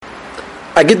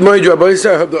I get married to Rabbi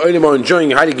Yisrael. I hope the Olim are enjoying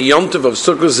Heilige Yontiv of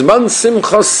Sukkot Zman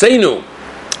Simchas Seinu.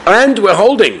 And we're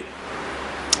holding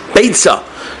Beitza,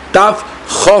 Daf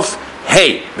Chof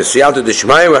Hey. B'siyata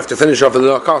D'Shmaya. We have to finish off with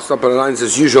the cast up on the lines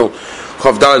as usual.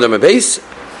 Chof Dalet Amud Beis.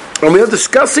 And we are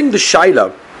discussing the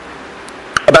Shaila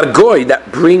about a goy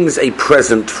that brings a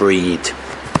present for Eid.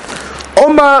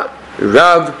 Oma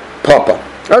Rav Papa.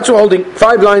 That's what we're holding.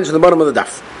 5 lines on the bottom of the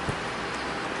Daf.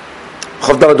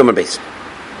 Chof Dalet Amud Beis.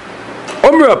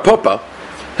 Omra Papa,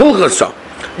 Hilchasa.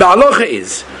 The halacha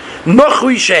is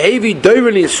Nachri Shehevi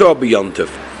Doirani Yisrael B'Yontiv.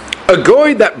 A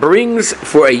goy that brings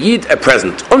for a yid a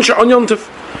present on Yontiv.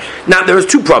 Now there is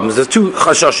 2 problems. There's 2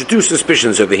 chashash, 2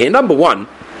 suspicions over here. Number 1,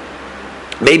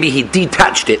 maybe he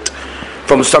detached it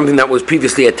from something that was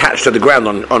previously attached to the ground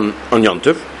on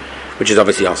Yontiv, which is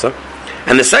obviously asa.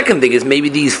 And the second thing is maybe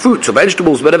these fruits or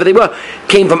vegetables, whatever they were,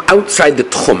 came from outside the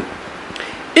tchum.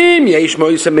 Im yesh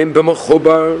moisamim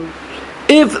b'mechubar.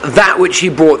 If that which he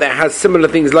brought there has similar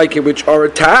things like it which are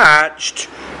attached,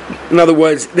 in other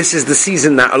words, this is the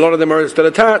season that a lot of them are still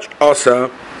attached, asa,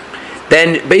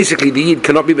 then basically the yid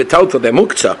cannot be betalta their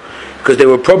muktzah, because they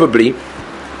were probably,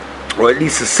 or at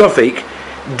least a suffix,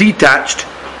 detached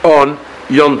on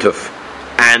Yontov.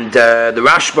 And the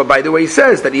Rashba, by the way,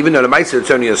 says that even though the Maisa it's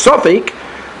only a suffix,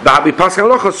 Ba'abi Pascha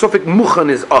Halacha, suffix muchan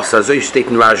is asa, so you state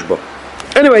in Rashba.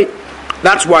 Anyway,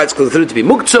 that's why it's considered to be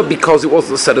muktzah, because it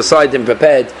wasn't set aside and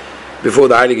prepared before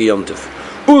the Heilige Yontiv.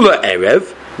 Ula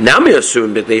Erev, Nami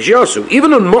assumed that they yasu.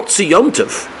 Even on Motzi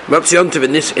Yontiv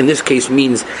in this case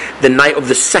means the night of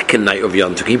the second night of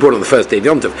Yontiv. He brought on the first day of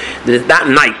Yontiv. That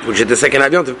night, which is the second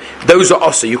night of Yontiv, those are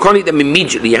asa. You can't eat them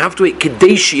immediately. You have to eat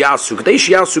Kadesh Yasu. Kadesh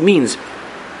Yasu means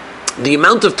the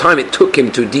amount of time it took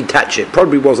him to detach it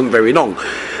probably wasn't very long.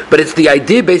 But it's the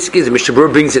idea basically is, the Mishnah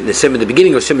Berurah brings it in the Simon, the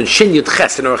beginning of Simon, Shin Yud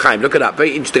Ches in Orachaim. Look at that,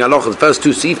 very interesting halacha, the first 2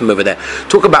 seifim over there.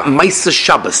 Talk about Maisa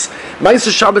Shabbos.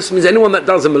 Maisa Shabbos means anyone that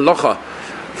does a melacha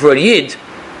for a yid,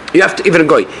 you have to, even a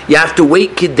goy, you have to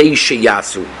wait Kadesh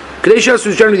Yasu. Kadesh Yasu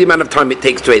is generally the amount of time it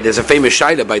takes to wait. There's a famous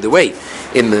shaila, by the way,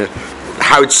 in the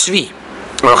Howard Tzvi,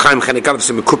 Orachaim Chanekalav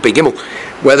Simon Kuppei Gimel,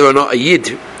 whether or not a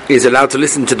yid is allowed to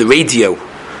listen to the radio.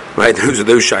 Right, those are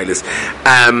those shilas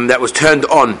that was turned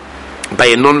on by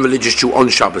a non-religious Jew on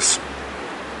Shabbos.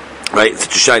 Right,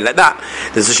 such a shayla like that.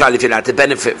 There's a shayla if you're allowed to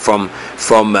benefit from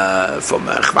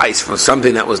chvais, from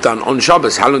something that was done on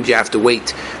Shabbos. How long do you have to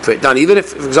wait for it done? Even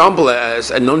if, for example,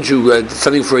 a non-Jew did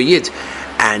something for a yid,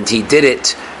 and he did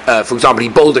it. For example, he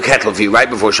boiled a kettle for you right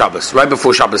before Shabbos,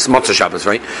 Motzah Shabbos,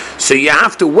 right? So you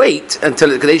have to wait until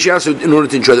Kadesh Yasu in order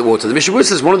to enjoy the water. The Mishnah Berurah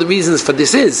says one of the reasons for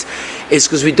this is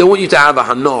because we don't want you to have a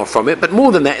hana from it, but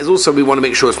more than that is also we want to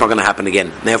make sure it's not going to happen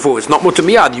again. Therefore, it's not mutar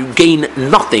miyad. You gain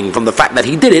nothing from the fact that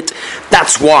he did it.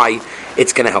 That's why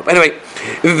it's going to help. Anyway,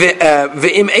 but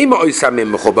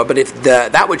if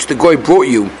that which the goy brought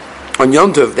you on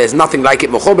Yontov, there's nothing like it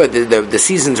mechuba, the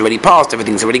season's already passed,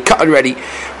 everything's already cut already,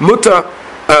 mutar.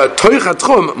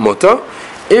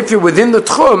 If you're within the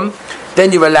tchum,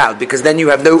 then you're allowed, because then you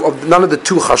have none of the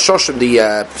 2 chashosh,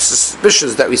 the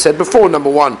suspicions that we said before. Number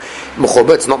 1,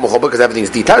 mechuba, it's not mechuba because everything's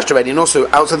detached already, and also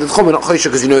outside the tchum, not chosher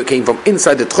because you know it came from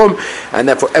inside the tchum, and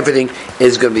therefore everything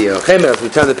is going to be okay. As we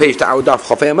turn the page to our daf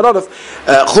chafei amadaf,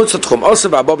 chutz tchum also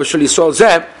v'abba b'shul yisrael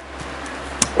zeh.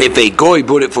 If a goy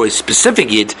brought it for a specific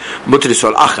yid, mutar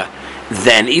yisrael acha,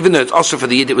 then even though it's also for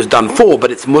the yid it was done for,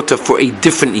 but it's mutar for a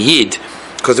different yid,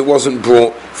 because it wasn't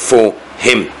brought for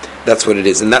him. That's what it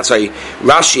is. And that's why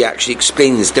Rashi actually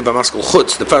explains Dibba Maskal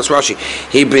Chutz, the first Rashi.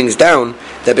 He brings down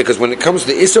that because when it comes to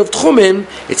the Issa of Tchumim,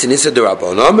 it's an Issa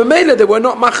D'Rabbanan. Memela, they were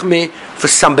not machmeh for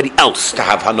somebody else to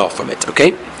have hana from it.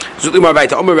 Okay?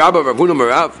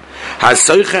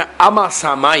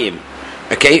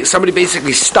 Okay, somebody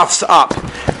basically stuffs up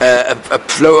a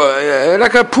flow,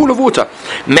 like a pool of water.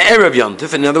 Me'erev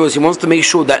Yontif, in other words, he wants to make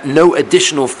sure that no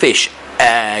additional fish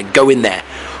go in there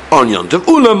on Yontif.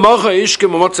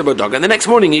 And the next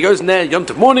morning he goes in there,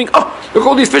 Yontif morning, look,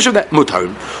 all these fish are there,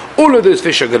 mutar. All of those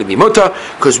fish are going to be mutar,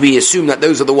 because we assume that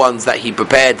those are the ones that he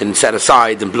prepared and set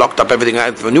aside and blocked up everything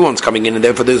out for new ones coming in, and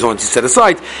therefore those ones he set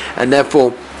aside, and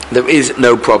therefore there is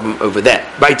no problem over there.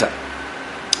 Baita.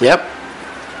 Yep.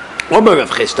 From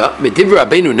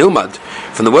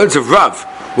the words of Rav,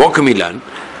 what can we learn?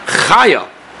 Chaya.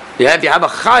 Yeah, if you have a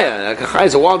chaya, like a chaya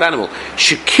is a wild animal.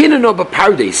 Shekinah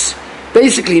paradise.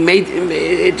 Basically,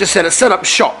 it just set up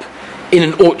shop in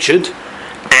an orchard,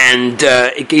 and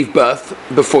it gave birth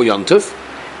before Yontov.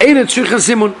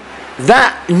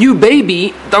 That new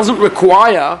baby doesn't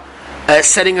require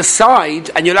setting aside,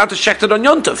 and you're allowed to shecht it on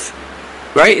Yontov.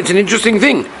 Right? It's an interesting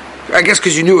thing. I guess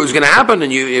because you knew it was going to happen,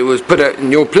 and it was put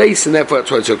in your place, and therefore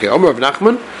that's why it's okay. Omer of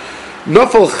Nachman,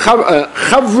 Nofel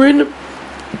Chavrin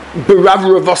Berav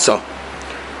Ravasa.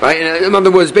 Right? In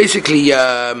other words, basically,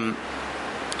 obviously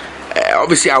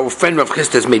our friend Rav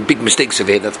Chisda has made big mistakes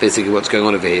over here. That's basically what's going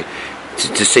on over here.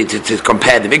 To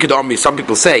compare them. Some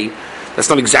people say that's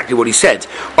not exactly what he said.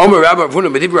 In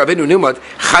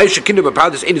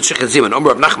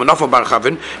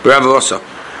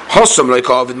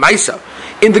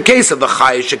the case of the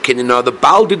Chai Shekinah, the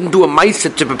Baal didn't do a Maisa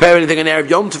to prepare anything in Erev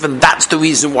Yom Tov, and that's the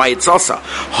reason why it's Asa.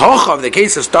 Hocha, in the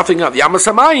case of stuffing up Yamas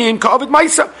Hamayim, Ka'avid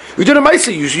Maisa. You did a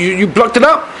Maisa, you blocked it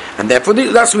up, and therefore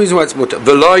that's the reason why it's Mutter.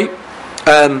 V'loi,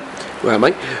 where am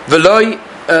I? V'loi,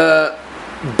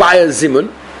 Baya Zimun.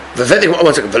 Well,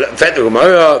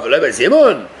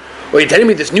 you're telling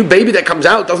me this new baby that comes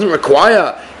out doesn't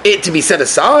require it to be set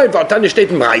aside? But you have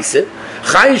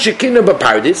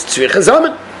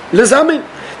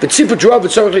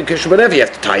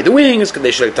to tie the wings, you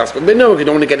don't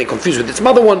want to get any confused with its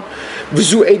mother one.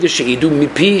 So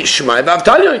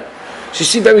you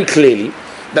see very clearly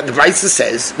that the Brisa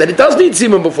says that it does need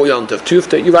Zimun before Yom Tov.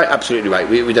 You're right, absolutely right.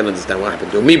 We don't understand what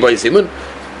happened to me by Zimun.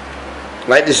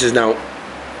 Right, this is now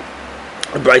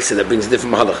a Brisa that brings a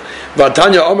different mahalach.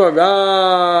 Vatanya Omar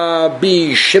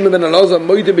Rabbi Shimon ben Elazar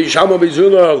Moide Bishama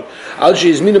Bizulal Al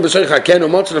Sheizmina B'Soicha Ken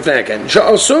U'Motzah Lefnei Ken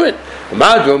Sha'al Surin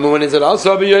Umad When is it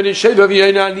also B'Yoni Sheva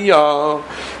B'Yoni Aliyah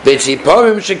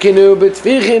V'Tziparim Shekinu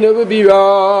B'Tfichin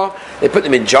U'B'Bira. They put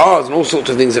them in jars and all sorts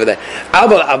of things over there.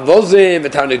 Abel Avozim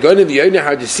V'Tarnagonim V'Yoni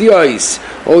Hardisiyos,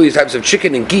 all these types of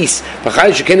chicken and geese.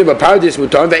 V'Chai Shekinu B'Paradis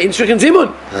Mutar V'Ein Tzrichin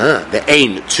Zimun.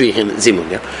 V'Ein Tzrichin Zimun.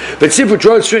 But Tzipur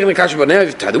Droid Tzrichin L'Kasha B'Nei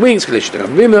tie the wings,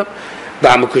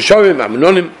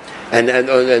 and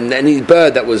any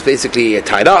bird that was basically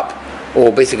tied up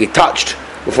or basically touched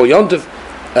before Yom Tov,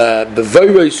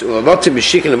 bevoros or avatim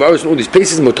mishikin and all these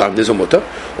places mutar. There's a mutar.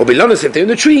 Or bilonis if they're in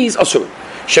the trees, asur.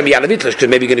 Shebi alavitlash, because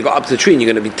maybe you're going to go up to the tree and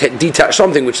you're going to be detach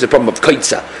something, which is the problem of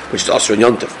kaitza, which is asur and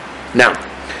Yom Tov. Now,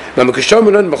 they're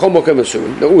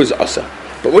always asur.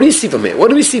 But what do you see from here? What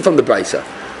do we see from the Brisa?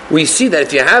 We see that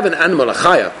if you have an animal, a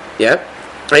chaya, you have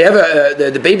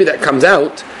the baby that comes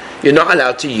out, you're not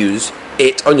allowed to use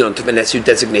it on Yom Tov unless you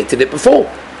designated it before.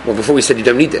 Well, before we said you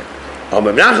don't need it. The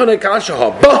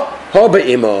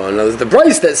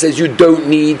Brisa that says you don't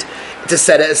need to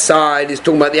set it aside is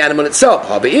talking about the animal itself.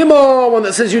 One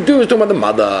that says you do is talking about the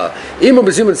mother.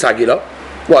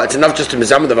 Well, it's enough just to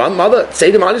mizam the mother.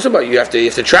 Say the mother, but you have to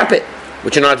trap it,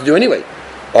 which you're not allowed to do anyway.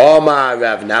 Both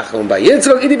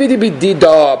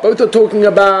are talking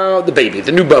about the baby,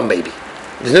 the newborn baby.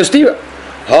 There's no stira.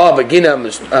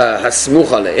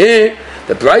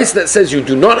 The Brisa that says you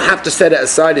do not have to set it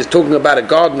aside is talking about a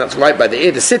garden that's right by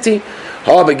the city.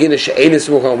 One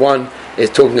is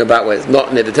talking about where it's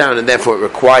not near the town, and therefore it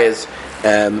requires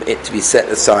it to be set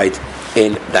aside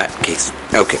in that case.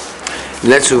 Okay,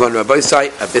 let's move on to Rabbi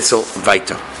Sai a bissel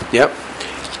weiter.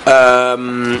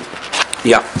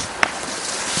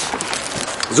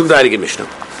 Zug the Heilige Mishnah.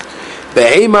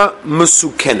 Behema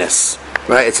musukenes.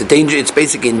 Right, it's a danger. It's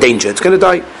basically in danger. It's going to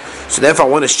die. So therefore, I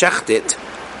want to shecht it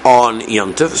on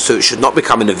Yom Tov, so it should not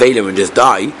become an avela and just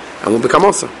die, and will become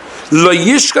also. Lo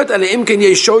yishkat ale imken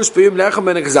yeshos b'yom lechem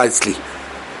ben ha'gazaitzli.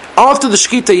 After the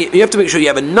shkita, you have to make sure you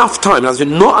have enough time. Now, you're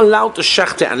not allowed to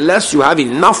shecht it unless you have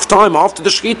enough time after the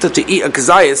shkita to eat a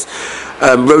kazayas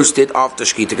roasted after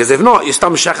shkita. Because if not, you're still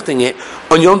shechting it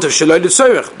on Yom Tov shaloi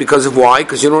l'tzorech. Because of why?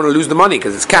 Because you don't want to lose the money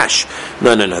because it's cash.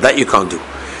 No, that you can't do.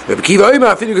 No, you can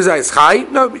have a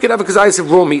kazayas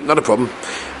of raw meat, not a problem.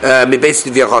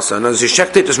 Basically, and as you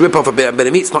shecht it, just rip off a bit of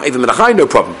meat, it's not even melachai, no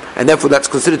problem. And therefore, that's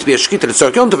considered to be a shkita. It's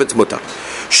Yom Tov, it's mutar.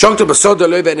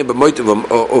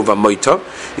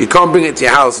 You can't bring it to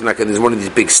your house and there's one of these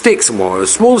big sticks or a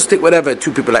small stick, whatever.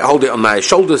 Two people hold it on my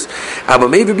shoulders. But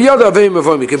maybe you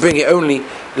can bring it only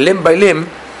limb by limb,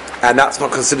 and that's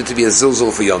not considered to be a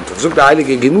zilzul for Yom Tov.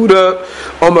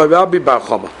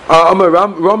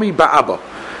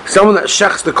 Someone that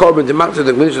shechs the korban to mount to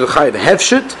the Gnish of the Chayiv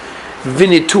Hefshet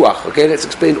Vinituach. Okay, let's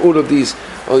explain all these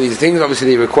things.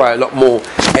 Obviously, they require a lot more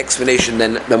explanation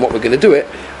than what we're going to do it.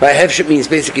 Right? Hefshet means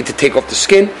basically to take off the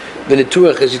skin.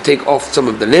 Vinituach is you take off some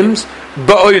of the limbs.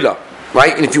 Ba'oila,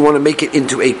 right? And if you want to make it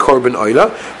into a korban oila,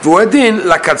 v'uadin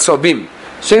lakatzobim.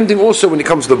 Same thing also when it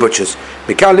comes to the butchers.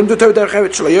 In other words, Derech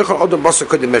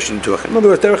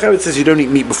Eretz says you don't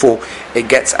eat meat before it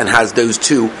gets and has those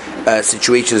two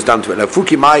situations done to it. Now,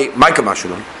 what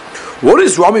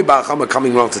is Rami Bar Chama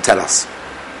coming along to tell us?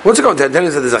 What's it going to tell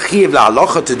us that there's a chiyuv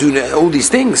la'alocha to do all these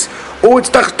things? Or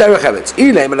it's Derech Eretz.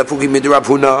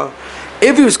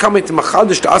 If he was coming to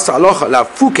Machadish to Asa Alocha La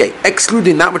Fuke,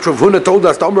 excluding that which Rav Huna told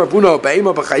us, the Amr Rav Huna,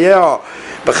 Be'ema B'chayah,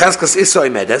 B'cheskas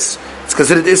Isoi Medes, it's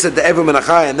considered Issa the Ever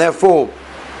Menachai, and therefore,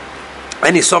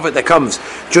 any Sofet that comes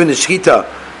during the Shechita,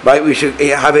 right, we should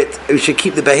have it, we should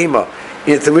keep the Behema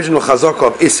in its original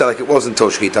Chazaka of Issa like it was until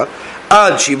Shechita.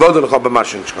 Ad Shivod L'cha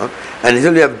B'mashin, and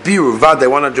until you have Biru, Vade,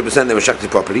 100% they were shechted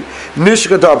properly.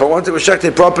 Nishkadar, but once it was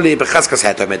shechted properly, B'cheskas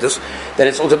Heta Medes, then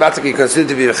it's automatically considered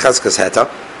to be B'cheskas Heta,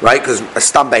 right? Because a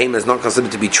stam Behema is not considered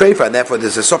to be Treifa, and therefore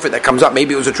there's a Sofet that comes up,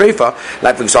 maybe it was a Treifa,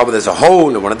 like for example there's a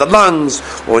hole in one of the lungs,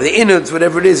 or in the innards,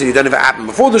 whatever it is, and you don't know if it happened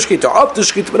before the Shechita or after the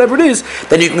Shechita, whatever it is,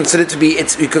 then you consider it to be,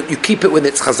 you keep it when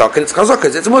it's Chazak, and it's Chazak,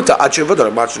 it's Mutter, Ad Shivod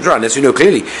L'cha, unless you know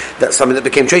clearly that's something that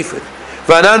became Treifa.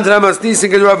 V'anan Ramas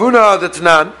Nising and Ravuna the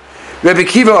Tanan, Rebbe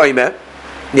Kiva Oime,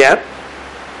 yeah.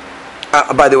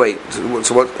 By the way,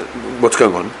 so what's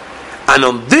going on? And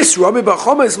on this, Rabbi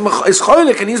Bachoma is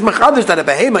cholik, and he's machadish that a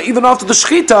behema even after the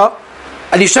shechita,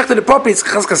 and he shechted it properly. It's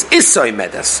cheskas isoi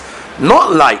medes,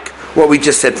 not like what we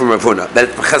just said from Rav Huna that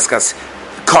it's cheskas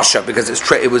kosher because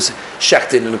it was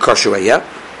shechted in a kosher way. Yeah.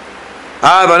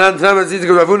 V'anan Ramas Nising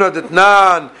and Ravuna the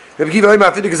Tanan. Rebbe Kiva Oime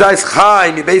after the gazais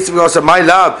chai, he basically also my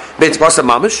love, but it's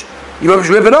mamish. You mamish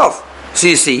rip it off. So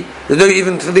you see, there's no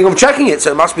even thing of checking it,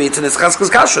 so it must be it's in its cheskas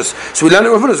kashrus. So we learn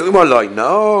it with us.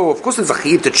 No, of course there's a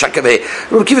chiv to check it.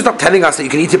 Rabbi Kiva is not telling us that you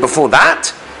can eat it before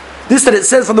that. This that it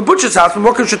says from the butcher's house, from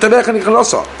Mokim Shetarech and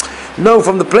Ichalosa. No,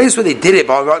 from the place where they did it,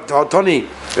 Tony,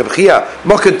 Rabbi Chia,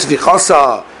 Mokim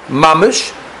Tvichasa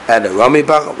Mamish, and Rami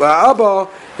Abba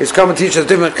is coming to teach us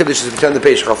different conditions between the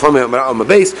page Chafami on the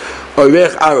base, or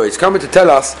Rech Aro. It's coming to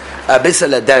tell us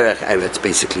Bisala Derech Eretz,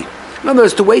 basically. In other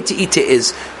words, the way to eat it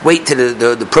is wait till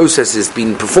the process has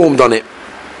been performed on it.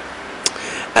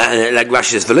 And like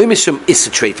Rashi says, "V'lo mishum is a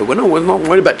treifa." We're not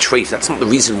worried about treifa. That's not the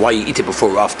reason why you eat it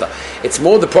before or after. It's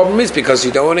more the problem is because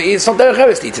you don't want to eat. It's not derech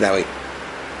eretz to eat it that way.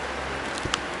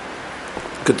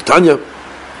 Good to Tanya.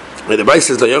 The Bible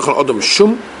says, "La yochal adam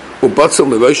shum ubatzil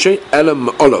meroshe elam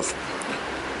olav."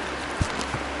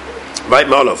 Right,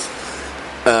 ma'olav.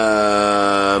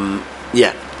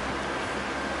 Yeah.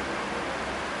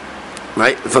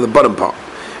 Right, from the bottom part.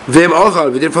 Vim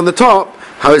ochal, we did from the top.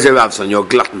 How is it, Ravson? You're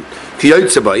glutton.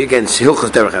 Kiyotzabai against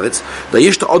Hilchas Derech Eretz. The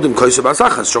Yishta Odom Kosa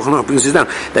Basachas. Shulchan Aruch brings this down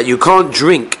that you can't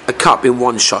drink a cup in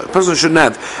one shot. A person shouldn't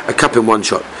have a cup in one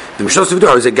shot. The Mishnas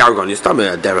Vidor is a gargon. It's tam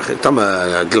a derech, tam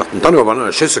a glutton. Tanu Rabbanon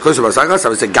Shesa Kosa Basachas. I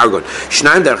was a gargon.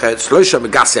 Shnaim Derech Eretz. Loisha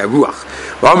Megase Ruach.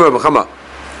 V'Amar B'Chama.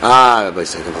 Rabbi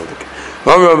Second Haldik.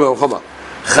 V'Amar B'Chama.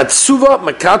 Chatsuva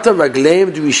Makata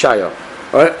Ragleim Duishaya.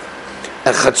 All right.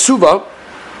 A chatsuva,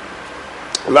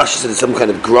 Rashi said it's some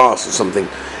kind of grass or something,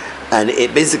 and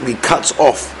it basically cuts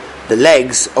off the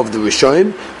legs of the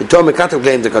Rishonim. The Torah Mekatav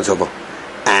claims the Katzova,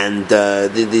 and the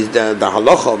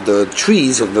halacha of the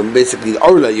trees of the basically the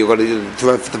orla you got to do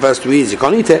for the first 2 years you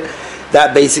can't eat it.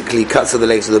 That basically cuts off the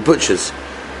legs of the butchers.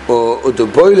 Or the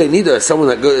boile nida, someone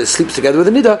that sleeps together with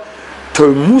a nida.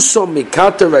 Tormuso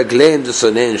Mekata Ragleim the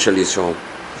Sonen Shal Yisrael.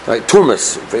 Right,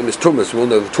 Turmus, famous Turmus. We all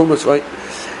know Turmus, right?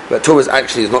 But Turmus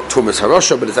actually is not Turmus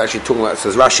Harosha, but it's actually talking about,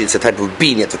 says Rashi, it's a type of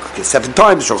bean, you have to cook it 7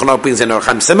 times. Shulchan Aruch brings in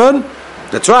Orcham Simon.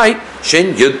 That's right.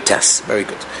 Shin Yud Tes. Very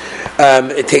good.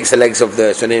 It takes the legs of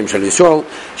the Soneim Shal Yisrael.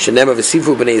 Shenema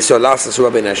v'sifu b'nei Yisrael lasas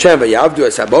Rabbein Hashem v'yavdu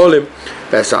es ha'bolim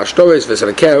v'es ha'ashtores v'es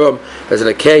ha'lekei Aram v'es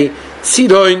ha'lekei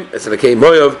Sidoin v'es ha'lekei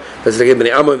Moyav v'es ha'lekei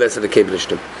b'nei Ammon v'es ha'lekei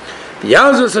b'nishtim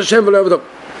v'yazu es Hashem v'le'avdom.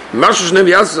 Obviously, it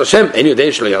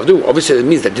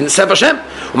means they didn't serve Hashem.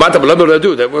 What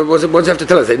does it have to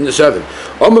tell us? They didn't serve Him.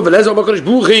 Even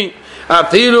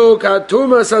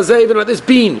like this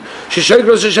bean, you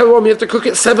have to cook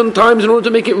it 7 times in order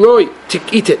to make it roy, to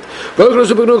eat it. You can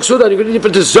eat it for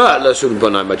dessert. My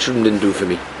children didn't do for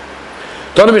me.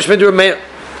 Why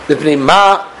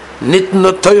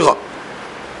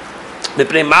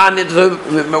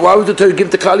would the Torah give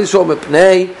the Klal Yisrael?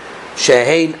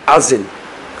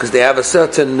 Because they have a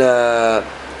certain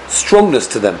strongness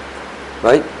to them,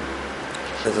 right?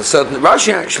 There's a certain.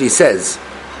 Rashi actually says,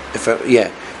 it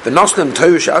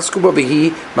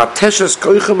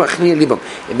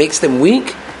makes them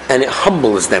weak and it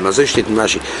humbles them. As I said in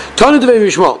Rashi,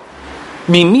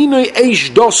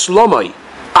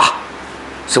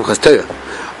 Simchas Torah.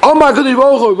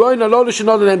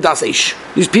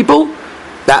 These people,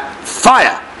 that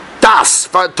fire. Das,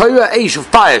 Torah Eish of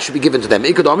fire should be given to them.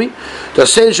 Ikodomi, the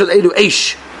essential Edu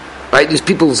Eish. Right, these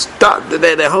people's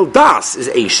their whole das is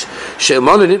Eish.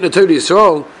 She'eman and Torah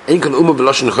Yisrael ain't kan umah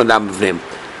b'loshen chodam b'vneim.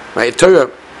 Right,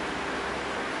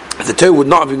 if the Torah would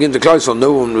not have been given to Klal Yisrael,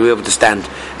 no one would be able to stand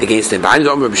against them. Behind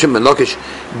the Omer B'Shim and Lakish,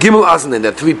 Gimel Azanin,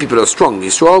 that 3 people are strong.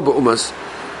 Yisrael b'umas,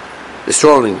 the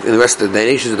surrounding in the rest of the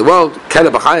nations of the world.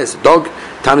 Kela b'chayes, a dog.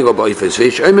 Tanigo b'oifes.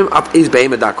 V'yish oimim up is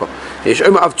be'em adako. V'yish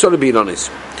oimim up tzor bin onis.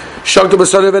 Shagta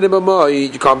b'sarav enim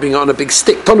b'moid. You can't bring it on a big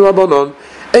stick. Tonu abonon.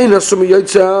 Ein asum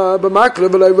yotza b'makle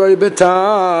v'loi roi b'ta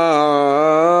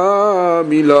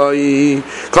miloi.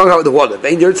 Can't go with the water.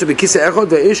 Ein yotza b'kisa echod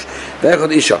v'ish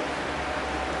v'echod isha.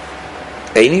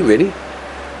 Eini, really?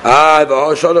 There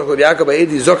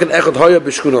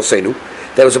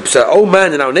was an old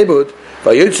man in our neighborhood.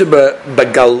 He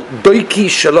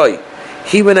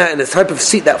went out in a type of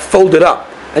seat that folded up,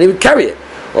 and he would carry it.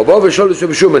 In Rabban Shulchan,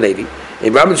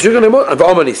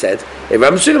 he said, in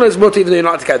Rabban Shulchan is mutter, even though you're not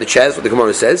allowed to carry the chairs, what the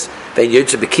Gemara says, then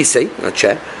yotze b'kisei, a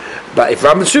chair. But if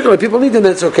Rabban Shulchan, people need them,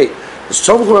 then it's okay.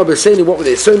 So Rabbi is saying, what would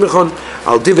they say?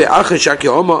 Al divrei Acha Shaki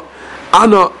Omar.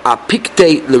 Ana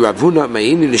apikte le Ravuna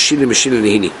meini le shile meshile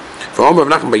lehini. For Rav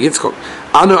Nachman bar Yitzchok.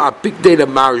 Ana apikte le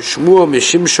Mar Shmuel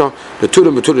meshimsha le Tula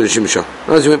metula le Shimsha.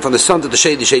 As you went from the sun to the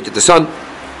shade to the sun.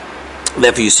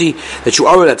 Therefore, you see that you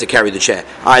are allowed to carry the chair.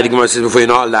 The Gemara says before you're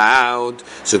not allowed.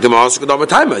 So the Gemara says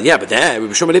timer. Yeah, but there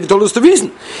Rabbi Shimon Levi told us the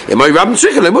reason. In my Rabban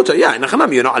Shulchan lemuter. Yeah, in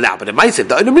Nachanam you're not allowed. But in my said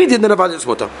the only reason that about it's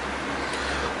mutter.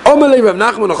 Omelei Rav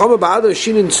Nachman Nachama ba'ada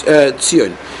shinin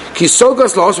Tzion. Ki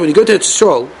sogas laos when you go to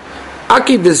Tzol.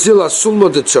 Aki v'zila sulma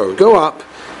detzor. Go up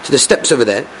to the steps over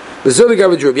there. V'zila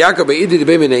gavod Rav Yaakov ba'idi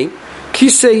debeminei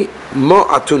kisei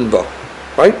ma'atun ba.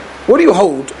 Right? What do you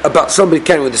hold about somebody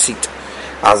carrying with the seat?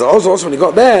 As also when he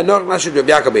got there, no nashid Rav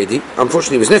Yaakov ba'idi.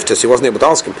 Unfortunately, he was niftas. He wasn't able to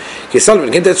ask him. He said, "When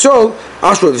he came to Tzol,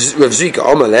 asked Rav Zika,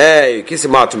 Omalei kisei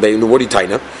ma'atun ba. What do you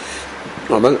taina?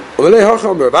 Omalei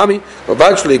hacham Rav Ami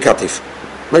v'vachli katif.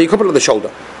 Now you couple it on the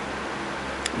shoulder.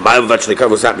 What's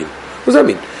that mean? What does that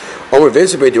mean? If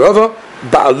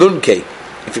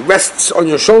it rests on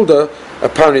your shoulder,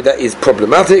 apparently that is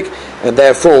problematic, and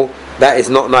therefore that is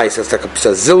not nice. It's like a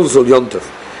zilzul yontov.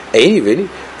 Really?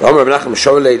 Right. Rav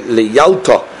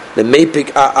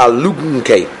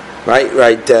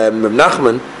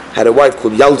Nachman had a wife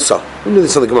called Yalsa. We knew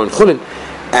this on the Gemara in Chunin,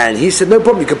 and he said, no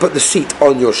problem, you can put the seat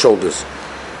on your shoulders.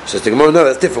 So the Gemara, no,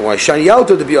 that's different. Why? Shani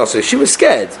Yalta to be also. She was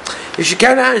scared. If she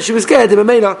carried her hand, she was scared.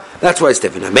 That's why it's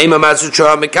different.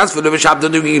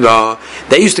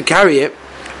 They used to carry it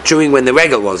during when the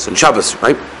regal was on Shabbos,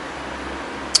 right?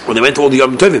 When they went to all the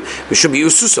Yom Tovim, Mishum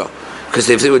Yususa, because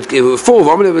if it were full,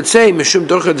 they would say Mishum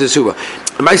Dorcha Desuba.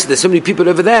 And I said, there's so many people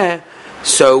over there,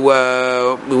 so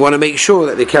we want to make sure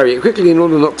that they carry it quickly in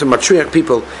order not to matriarch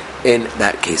people in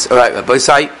that case. All right, Rabbi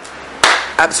Sai,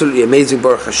 absolutely amazing,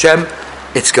 Baruch Hashem.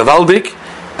 It's gavaldik,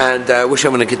 and wish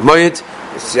I'm going to get moyed.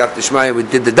 We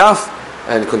did the daf,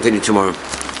 and continue tomorrow.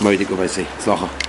 Moyed, go by say.